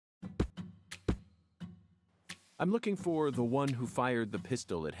I'm looking for the one who fired the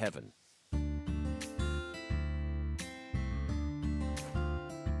pistol at Heaven.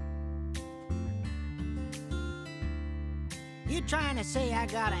 You trying to say I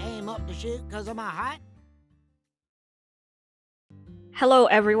gotta aim up to shoot because of my height? Hello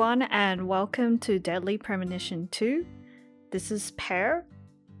everyone and welcome to Deadly Premonition 2. This is Pear.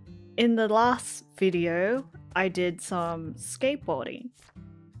 In the last video, I did some skateboarding.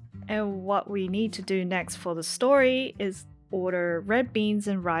 And what we need to do next for the story is order red beans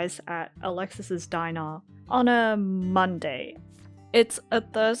and rice at Alexis's diner on a Monday. It's a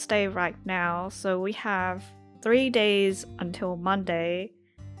Thursday right now, so we have 3 days until Monday,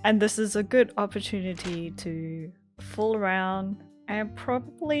 and this is a good opportunity to fool around and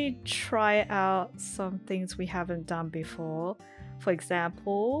probably try out some things we haven't done before. For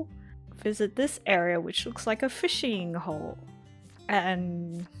example, visit this area which looks like a fishing hole,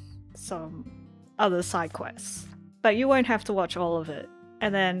 and some other side quests. But you won't have to watch all of it.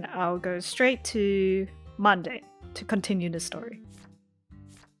 And then I'll go straight to Monday to continue the story.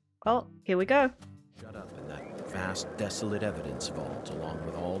 Well, here we go. Shut up in that vast, desolate evidence vault along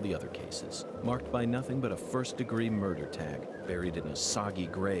with all the other cases, marked by nothing but a first-degree murder tag, buried in a soggy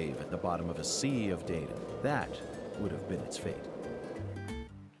grave at the bottom of a sea of data. That would have been its fate.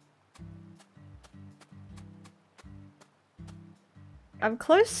 I'm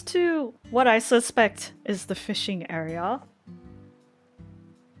close to what I suspect is the fishing area.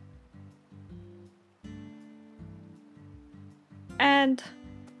 And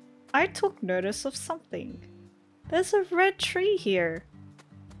I took notice of something. There's a red tree here.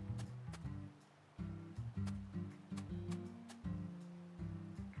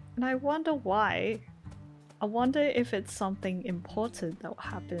 And I wonder why. I wonder if it's something important that will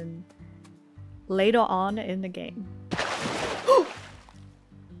happen later on in the game.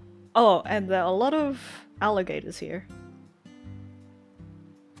 Oh, and there are a lot of alligators here.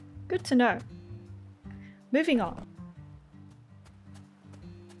 Good to know. Moving on.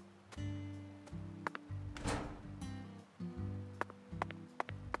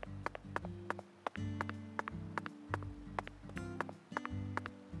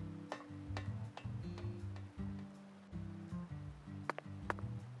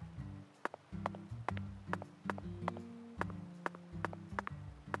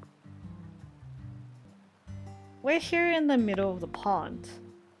 We're here in the middle of the pond,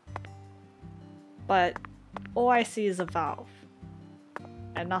 but all I see is a valve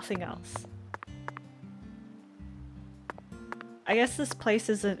and nothing else. I guess this place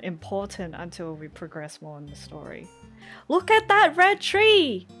isn't important until we progress more in the story. Look at that red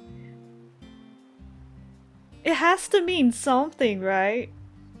tree! It has to mean something, right?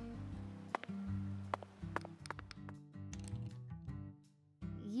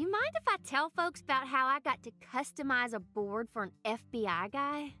 I tell folks about how I got to customize a board for an FBI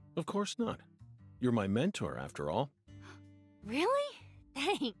guy? Of course not. You're my mentor, after all. Really?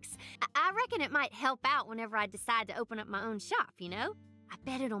 Thanks. I reckon it might help out whenever I decide to open up my own shop, you know? I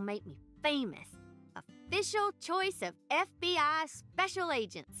bet it'll make me famous. Official choice of FBI special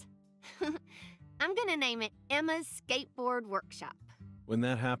agents. I'm gonna name it Emma's Skateboard Workshop. When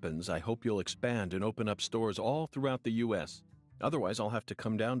that happens, I hope you'll expand and open up stores all throughout the U.S. Otherwise, I'll have to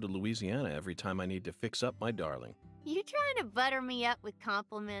come down to Louisiana every time I need to fix up my darling. You trying to butter me up with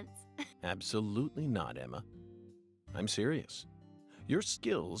compliments? Absolutely not, Emma. I'm serious. Your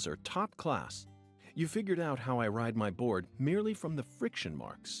skills are top class. You figured out how I ride my board merely from the friction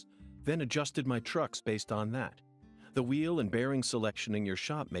marks, then adjusted my trucks based on that. The wheel and bearing selection in your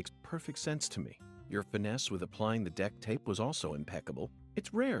shop makes perfect sense to me. Your finesse with applying the deck tape was also impeccable.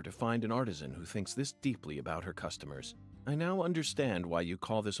 It's rare to find an artisan who thinks this deeply about her customers. I now understand why you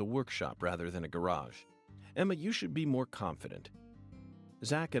call this a workshop rather than a garage. Emma, you should be more confident.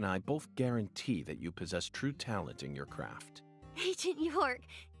 Zach and I both guarantee that you possess true talent in your craft. Agent York,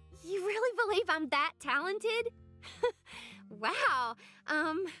 you really believe I'm that talented? Wow,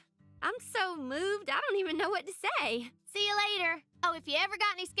 I'm so moved I don't even know what to say. See you later. Oh, if you ever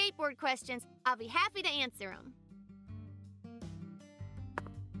got any skateboard questions, I'll be happy to answer them.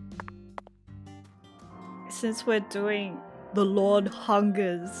 Since we're doing the Lord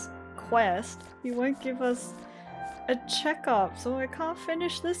Hunger's quest, he won't give us a checkup, so I can't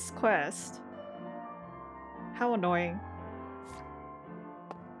finish this quest. How annoying.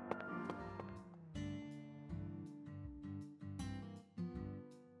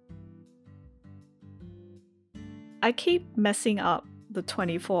 I keep messing up the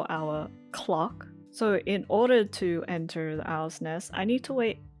 24-hour clock, so in order to enter the owl's nest, I need to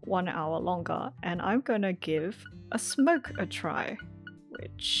wait 1 hour longer, and I'm gonna give a smoke a try,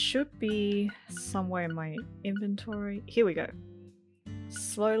 it should be somewhere in my inventory. Here we go.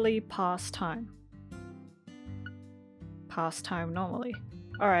 Slowly pass time. Pass time normally.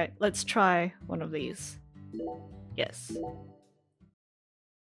 Alright, let's try one of these. Yes.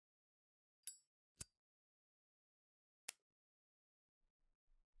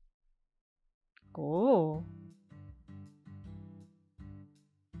 Oh.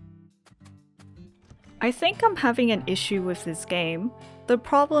 I think I'm having an issue with this game. The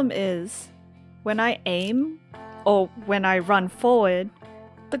problem is, when I aim, or when I run forward,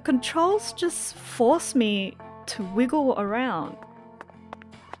 the controls just force me to wiggle around.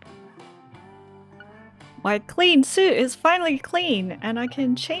 My clean suit is finally clean, and I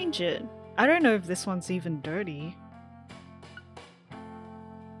can change it. I don't know if this one's even dirty.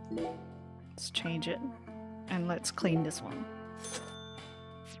 Let's change it, and let's clean this one.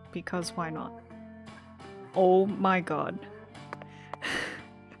 Because why not? Oh my god.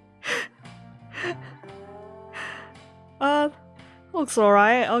 Looks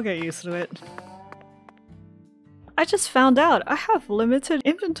alright, I'll get used to it. I just found out I have limited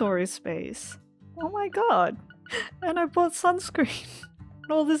inventory space. Oh my god. And I bought sunscreen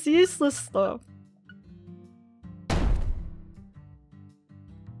and all this useless stuff.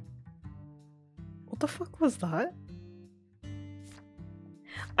 What the fuck was that?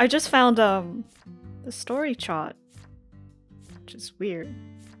 I just found the story chart, which is weird.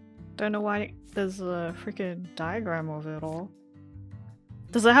 Don't know why there's a freaking diagram of it all.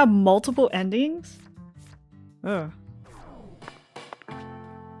 Does it have multiple endings? Ugh.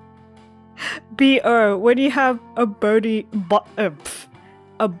 BO, when you have a body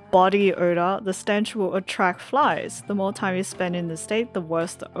odor, the stench will attract flies. The more time you spend in the state, the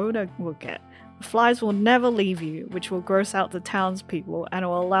worse the odor will get. The flies will never leave you, which will gross out the townspeople and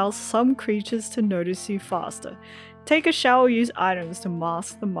will allow some creatures to notice you faster. Take a shower, use items to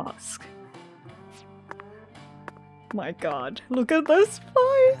mask the mask. My god, look at those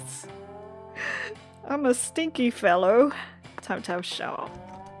flies! I'm a stinky fellow. Time to have a shower.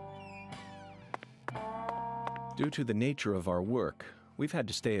 Due to the nature of our work, we've had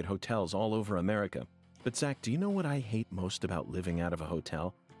to stay at hotels all over America. But Zach, do you know what I hate most about living out of a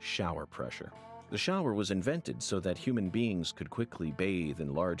hotel? Shower pressure. The shower was invented so that human beings could quickly bathe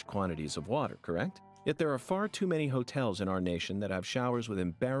in large quantities of water, correct? Yet there are far too many hotels in our nation that have showers with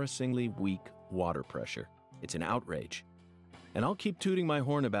embarrassingly weak water pressure. It's an outrage. And I'll keep tooting my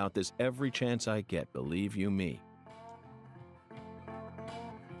horn about this every chance I get, believe you me.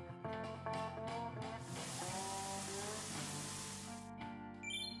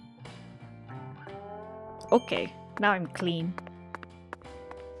 Okay, now I'm clean.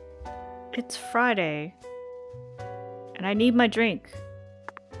 It's Friday. And I need my drink.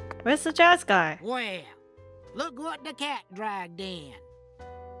 Where's the jazz guy? Well, look what the cat dragged in.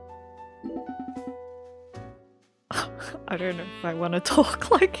 I don't know if I want to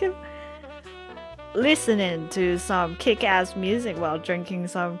talk like him. Listening to some kick-ass music while drinking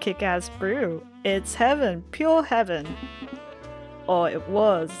some kick-ass brew. It's heaven, pure heaven. Or it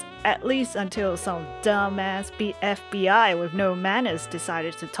was, at least until some dumbass FBI with no manners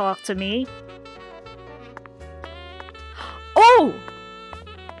decided to talk to me. Oh!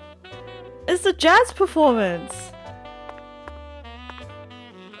 It's a jazz performance!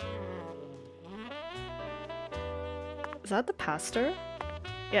 Is that the pastor?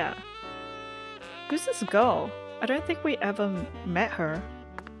 Yeah. Who's this girl? I don't think we ever met her.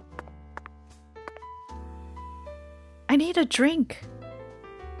 I need a drink.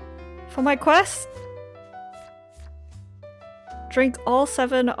 For my quest? Drink all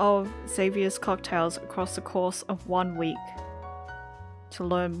 7 of Xavier's cocktails across the course of 1 week to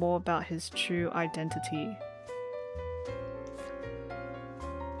learn more about his true identity.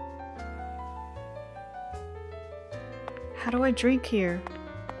 How do I drink here?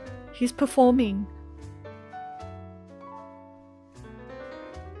 He's performing.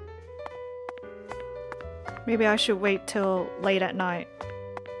 Maybe I should wait till late at night.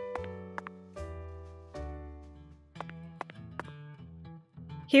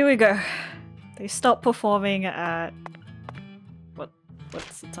 Here we go. They stopped performing at...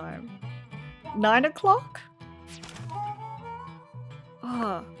 What's the time? 9 o'clock?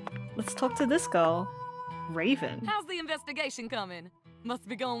 Ah, let's talk to this girl. Raven. How's the investigation coming? Must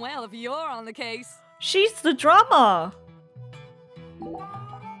be going well if you're on the case. She's the drummer!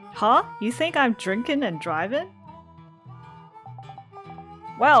 Huh? You think I'm drinking and driving?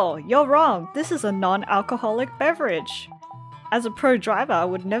 Well, you're wrong. This is a non-alcoholic beverage. As a pro driver, I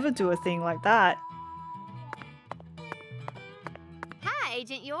would never do a thing like that. Hi,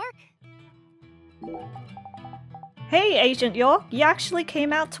 Agent York. Hey, Agent York, you actually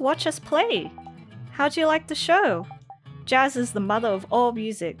came out to watch us play. How'd you like the show? Jazz is the mother of all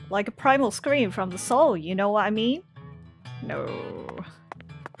music, like a primal scream from the soul, you know what I mean? No.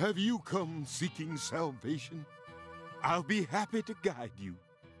 Have you come seeking salvation? I'll be happy to guide you.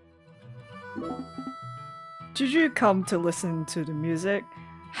 Did you come to listen to the music?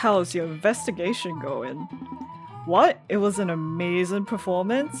 How's your investigation going? What? It was an amazing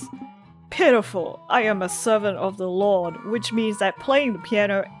performance? Pitiful! I am a servant of the Lord, which means that playing the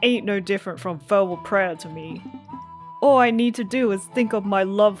piano ain't no different from verbal prayer to me. All I need to do is think of my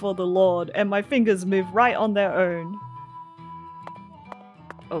love for the Lord, and my fingers move right on their own.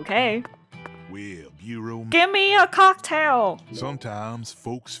 Okay. Well, Bureau. Give me a cocktail! Sometimes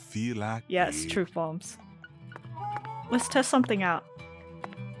folks feel like. Yes, truth bombs. Let's test something out.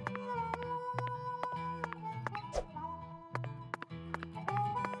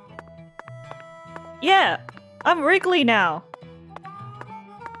 Yeah, I'm Wrigley now.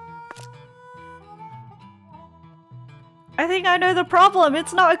 I think I know the problem.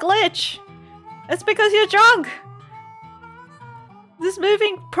 It's not a glitch. It's because you're drunk. This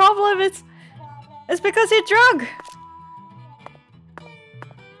moving problem is because you're drunk.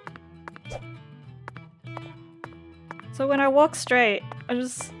 So when I walk straight, I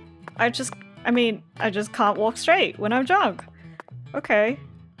just can't walk straight when I'm drunk. Okay.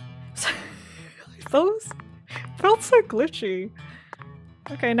 So, those felt so glitchy.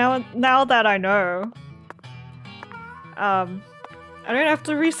 Okay, now that I know. I don't have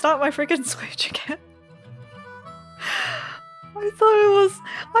to restart my freaking Switch again. I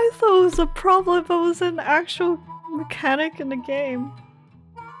thought it was a problem, but it was an actual mechanic in the game.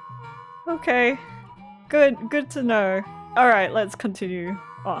 Okay. Good to know. Alright, let's continue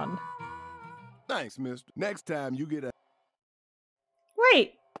on. Thanks, mister. Next time you get a.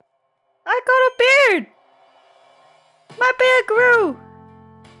 Wait! I got a beard! My beard grew!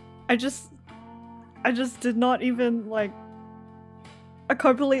 I just did not even, like... I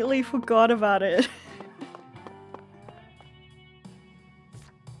completely forgot about it.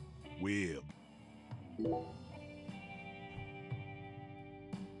 Well.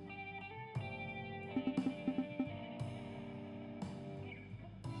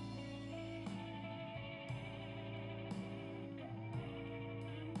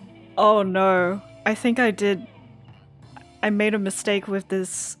 Oh no, I think I made a mistake with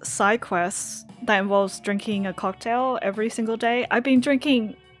this side quest that involves drinking a cocktail every single day. I've been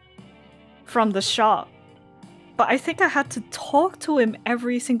drinking from the shop, but I think I had to talk to him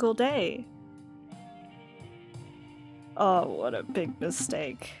every single day. Oh, what a big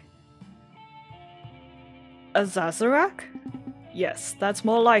mistake. A Zazarak? Yes, that's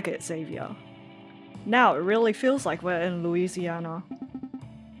more like it, Xavier. Now it really feels like we're in Louisiana.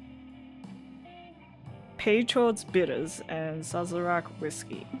 Peychaud's bitters and Sazerac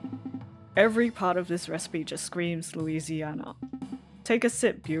whiskey. Every part of this recipe just screams Louisiana. Take a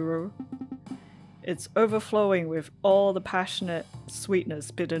sip, Bureau. It's overflowing with all the passionate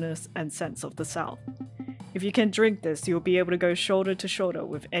sweetness, bitterness, and scents of the South. If you can drink this, you'll be able to go shoulder to shoulder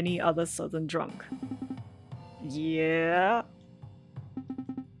with any other Southern drunk. Yeah.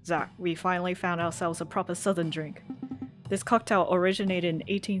 Zach, we finally found ourselves a proper Southern drink. This cocktail originated in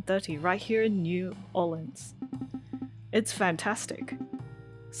 1830 right here in New Orleans. It's fantastic.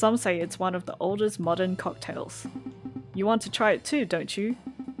 Some say it's one of the oldest modern cocktails. You want to try it too, don't you?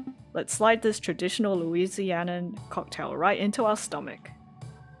 Let's slide this traditional Louisianan cocktail right into our stomach.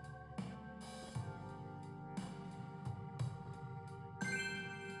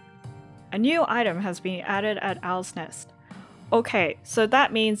 A new item has been added at Owl's Nest. Okay, so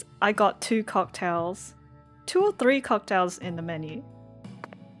that means I got 2 cocktails. 2 or 3 cocktails in the menu.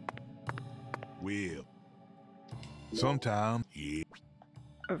 Well. Sometime, yeah.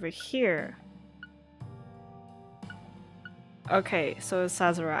 Over here. Okay, so it's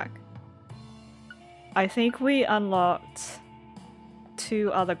Sazerac. I think we unlocked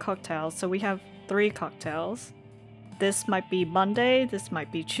 2 other cocktails, so we have 3 cocktails. This might be Monday, this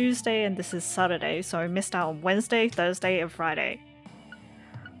might be Tuesday, and this is Saturday, so I missed out on Wednesday, Thursday, and Friday.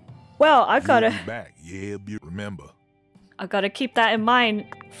 Well, I gotta... You'll be back. Yeah, remember. I gotta keep that in mind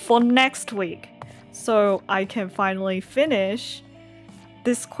for next week, so I can finally finish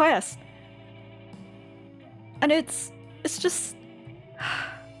this quest. And it's just...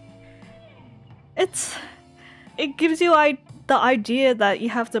 It gives you the idea that you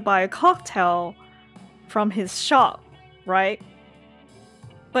have to buy a cocktail from his shop, right?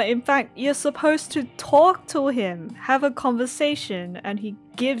 But in fact, you're supposed to talk to him, have a conversation, and he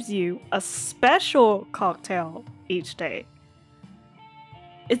gives you a special cocktail each day.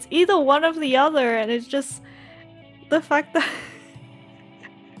 It's either one or the other, and it's just... the fact that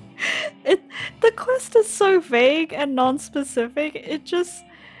the quest is so vague and non-specific. It just,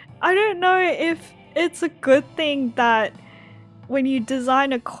 I don't know if it's a good thing that when you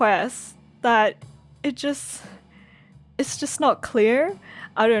design a quest that it's just not clear.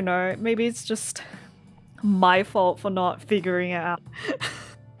 I don't know, maybe it's just my fault for not figuring it out.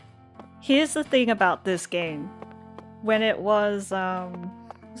 Here's the thing about this game. When it was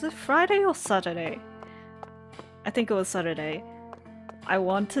it Friday or Saturday? I think it was Saturday. I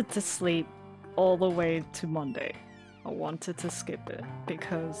wanted to sleep all the way to Monday. I wanted to skip it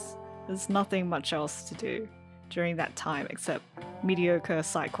because there's nothing much else to do during that time except mediocre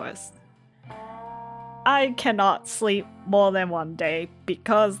side quests. I cannot sleep more than one day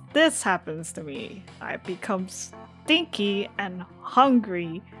because this happens to me. I become stinky and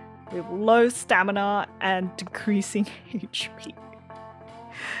hungry with low stamina and decreasing HP.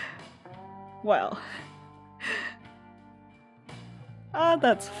 Well,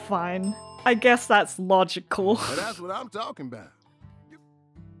 that's fine. I guess that's logical. Well, that's what I'm talking about.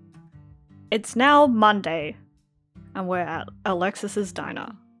 It's now Monday, and we're at Alexis's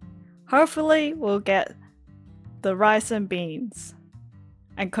diner. Hopefully, we'll get the rice and beans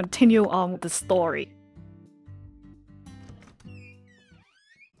and continue on with the story.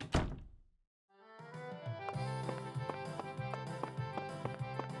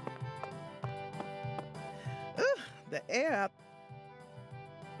 The air.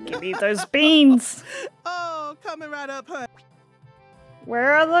 Give me those beans! Oh, coming right up, hun.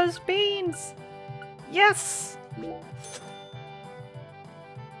 Where are those beans? Yes!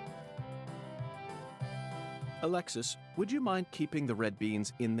 Alexis, would you mind keeping the red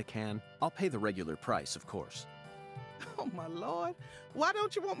beans in the can? I'll pay the regular price, of course. Oh, my lord. Why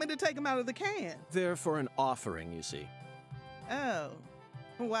don't you want me to take them out of the can? They're for an offering, you see. Oh,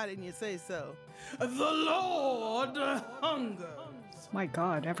 why didn't you say so? The Lord hungers. My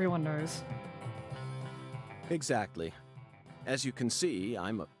god, everyone knows. Exactly. As you can see,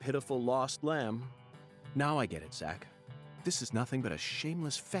 I'm a pitiful lost lamb. Now I get it, Zach. This is nothing but a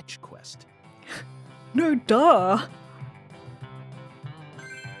shameless fetch quest. No, duh!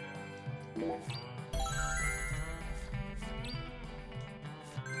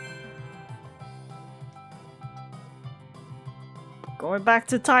 Going back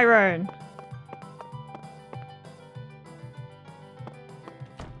to Tyrone.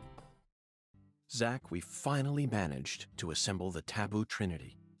 Zach, we finally managed to assemble the Taboo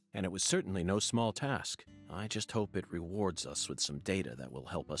Trinity, and it was certainly no small task. I just hope it rewards us with some data that will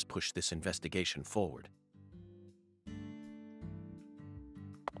help us push this investigation forward.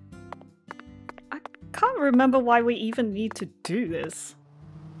 I can't remember why we even need to do this.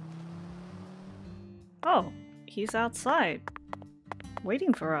 Oh, he's outside,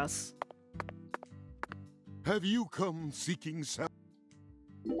 waiting for us. Have you come seeking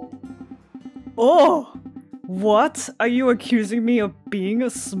Oh! What? Are you accusing me of being a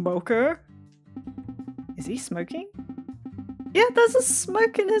smoker? Is he smoking? Yeah, there's a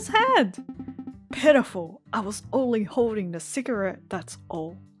smoke in his hand! Pitiful, I was only holding the cigarette, that's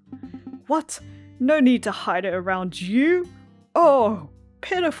all. What? No need to hide it around you? Oh,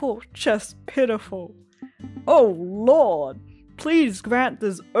 pitiful, just pitiful. Oh Lord, please grant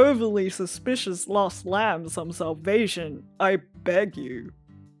this overly suspicious lost lamb some salvation, I beg you.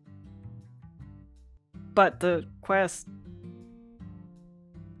 But the quest...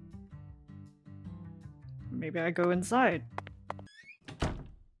 Maybe I go inside.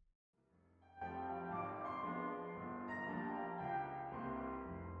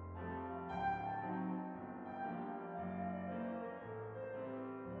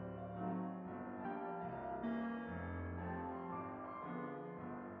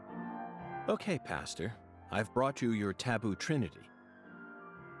 Okay, Pastor. I've brought you your Taboo Trinity.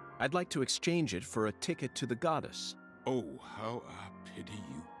 I'd like to exchange it for a ticket to the goddess. Oh, how I pity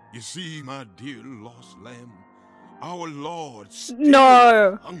you. You see, my dear lost lamb, our Lord still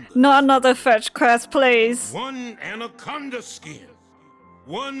No! hungers. Not another fetch quest, please! One anaconda skin,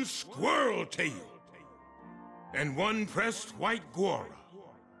 one squirrel tail, and one pressed white guara.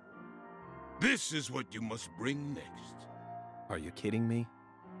 This is what you must bring next. Are you kidding me?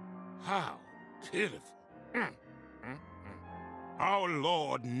 How pitiful. Our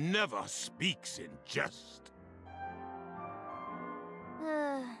Lord never speaks in jest.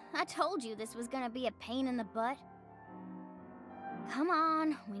 I told you this was gonna be a pain in the butt. Come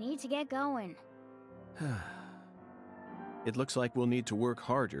on, we need to get going. It looks like we'll need to work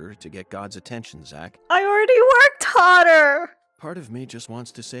harder to get God's attention, Zach. I already worked harder! Part of me just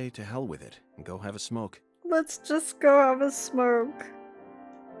wants to say to hell with it and go have a smoke. Let's just go have a smoke.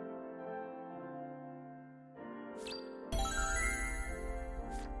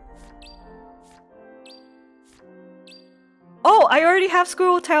 I already have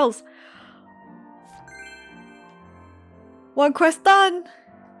squirrel tails. One quest done.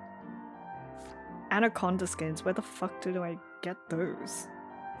 Anaconda skins. Where the fuck do I get those?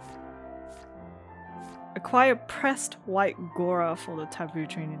 Acquire pressed white Gora for the taboo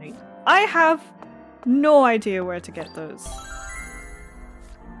trinity. I have no idea where to get those.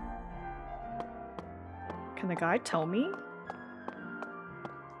 Can the guy tell me?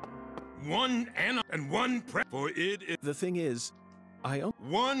 One and one press, for it is. The thing is, I own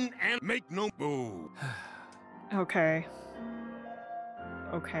One and make no move. Okay.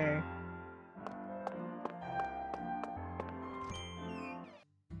 Okay.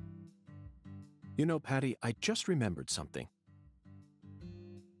 You know, Patty, I just remembered something.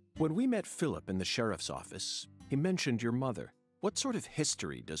 When we met Philip in the sheriff's office, he mentioned your mother. What sort of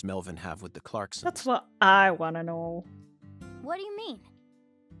history does Melvin have with the Clarksons? That's what I want to know. What do you mean?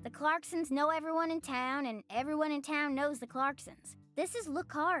 The Clarksons know everyone in town, and everyone in town knows the Clarksons. This is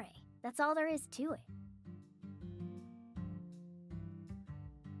Lucare. That's all there is to it.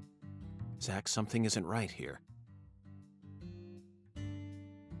 Zach, something isn't right here.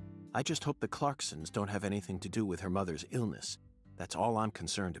 I just hope the Clarksons don't have anything to do with her mother's illness. That's all I'm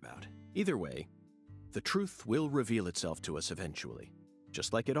concerned about. Either way, the truth will reveal itself to us eventually,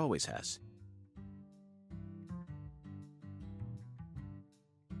 just like it always has.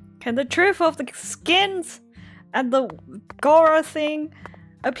 Can the truth of the skins and the Gora thing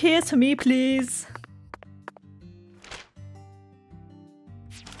appear to me, please?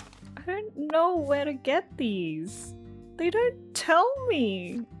 I don't know where to get these. They don't tell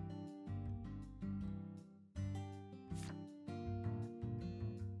me.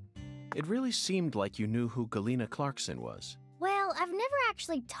 It really seemed like you knew who Galena Clarkson was. Well, I've never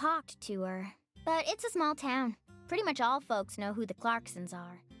actually talked to her, but it's a small town. Pretty much all folks know who the Clarksons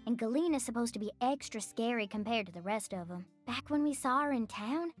are, and Galena's supposed to be extra scary compared to the rest of them. Back when we saw her in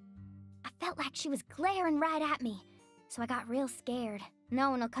town, I felt like she was glaring right at me, so I got real scared. No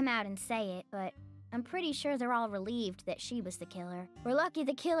one will come out and say it, but I'm pretty sure they're all relieved that she was the killer. We're lucky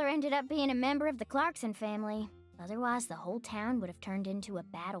the killer ended up being a member of the Clarkson family. Otherwise, the whole town would have turned into a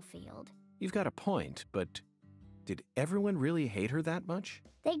battlefield. You've got a point, but did everyone really hate her that much?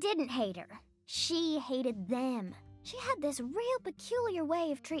 They didn't hate her. She hated them. She had this real peculiar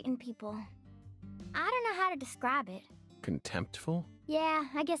way of treating people. I don't know how to describe it. Contemptful? Yeah,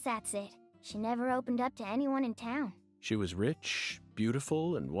 I guess that's it. She never opened up to anyone in town. She was rich,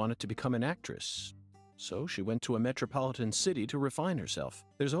 beautiful, and wanted to become an actress. So she went to a metropolitan city to refine herself.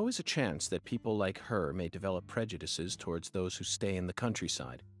 There's always a chance that people like her may develop prejudices towards those who stay in the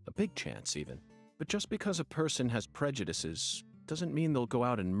countryside. A big chance, even. But just because a person has prejudices doesn't mean they'll go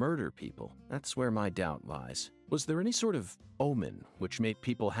out and murder people. That's where my doubt lies. Was there any sort of omen which made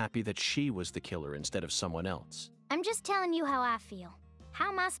people happy that she was the killer instead of someone else? I'm just telling you how I feel. How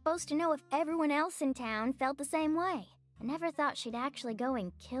am I supposed to know if everyone else in town felt the same way? I never thought she'd actually go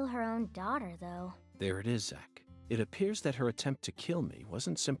and kill her own daughter, though. There it is, Zach. It appears that her attempt to kill me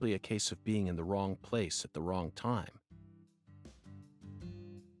wasn't simply a case of being in the wrong place at the wrong time.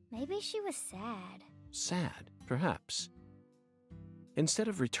 Maybe she was sad. Sad, perhaps. Instead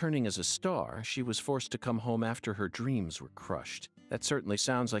of returning as a star, she was forced to come home after her dreams were crushed. That certainly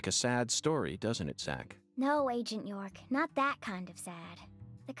sounds like a sad story, doesn't it, Zach? No, Agent York, not that kind of sad.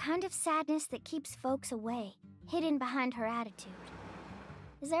 The kind of sadness that keeps folks away, hidden behind her attitude.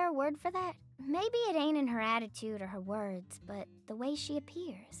 Is there a word for that? Maybe it ain't in her attitude or her words, but the way she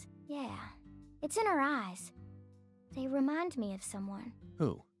appears. Yeah, it's in her eyes. They remind me of someone.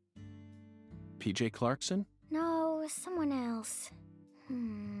 Who? PJ Clarkson? No, someone else.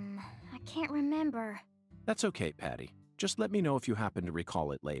 I can't remember. That's okay, Patty. Just let me know if you happen to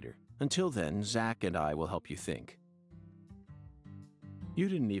recall it later. Until then, Zach and I will help you think. You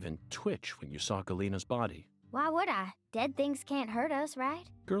didn't even twitch when you saw Galena's body. Why would I? Dead things can't hurt us, right?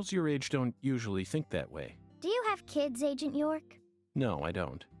 Girls your age don't usually think that way. Do you have kids, Agent York? No, I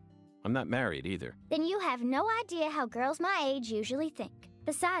don't. I'm not married either. Then you have no idea how girls my age usually think.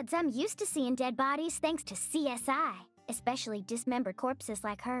 Besides, I'm used to seeing dead bodies thanks to CSI, especially dismembered corpses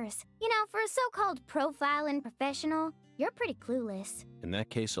like hers. You know, for a so-called profiling professional, you're pretty clueless. In that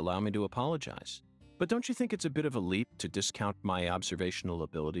case, allow me to apologize. But don't you think it's a bit of a leap to discount my observational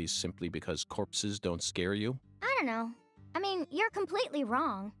abilities simply because corpses don't scare you? I don't know. I mean, you're completely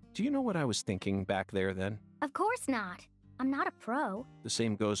wrong. Do you know what I was thinking back there then? Of course not. I'm not a pro. The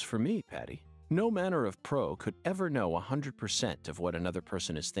same goes for me, Patty. No manner of pro could ever know 100% of what another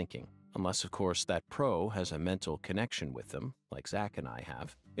person is thinking. Unless, of course, that pro has a mental connection with them, like Zach and I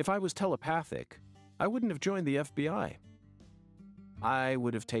have. If I was telepathic, I wouldn't have joined the FBI. I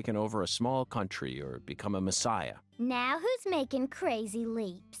would have taken over a small country or become a messiah. Now who's making crazy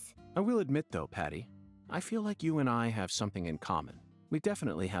leaps? I will admit, though, Patty, I feel like you and I have something in common. We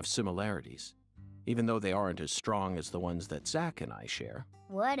definitely have similarities, even though they aren't as strong as the ones that Zach and I share.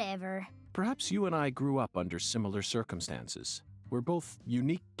 Whatever. Perhaps you and I grew up under similar circumstances. We're both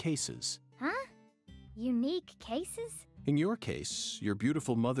unique cases. Huh? Unique cases? In your case, your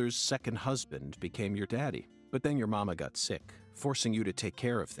beautiful mother's second husband became your daddy, but then your mama got sick, forcing you to take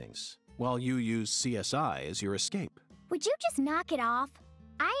care of things, while you used CSI as your escape. Would you just knock it off?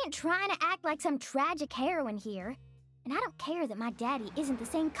 I ain't trying to act like some tragic heroine here. And I don't care that my daddy isn't the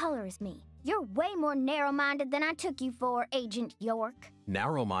same color as me. You're way more narrow-minded than I took you for, Agent York.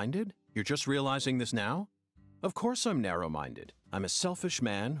 Narrow-minded? You're just realizing this now? Of course I'm narrow-minded. I'm a selfish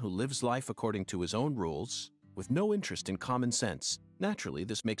man who lives life according to his own rules, with no interest in common sense. Naturally,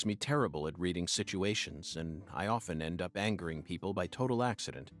 this makes me terrible at reading situations, and I often end up angering people by total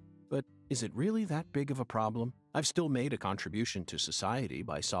accident. But is it really that big of a problem? I've still made a contribution to society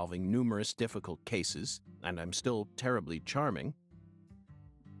by solving numerous difficult cases, and I'm still terribly charming.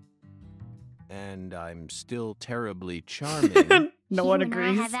 And I'm still terribly charming. No one You and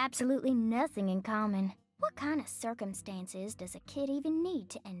agrees. I have absolutely nothing in common. What kind of circumstances does a kid even need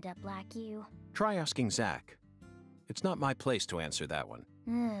to end up like you? Try asking Zach. It's not my place to answer that one.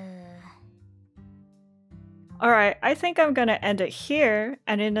 Alright, I think I'm gonna end it here,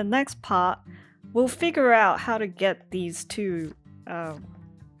 and in the next part, we'll figure out how to get these two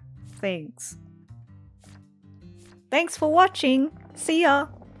things. Thanks for watching! See ya!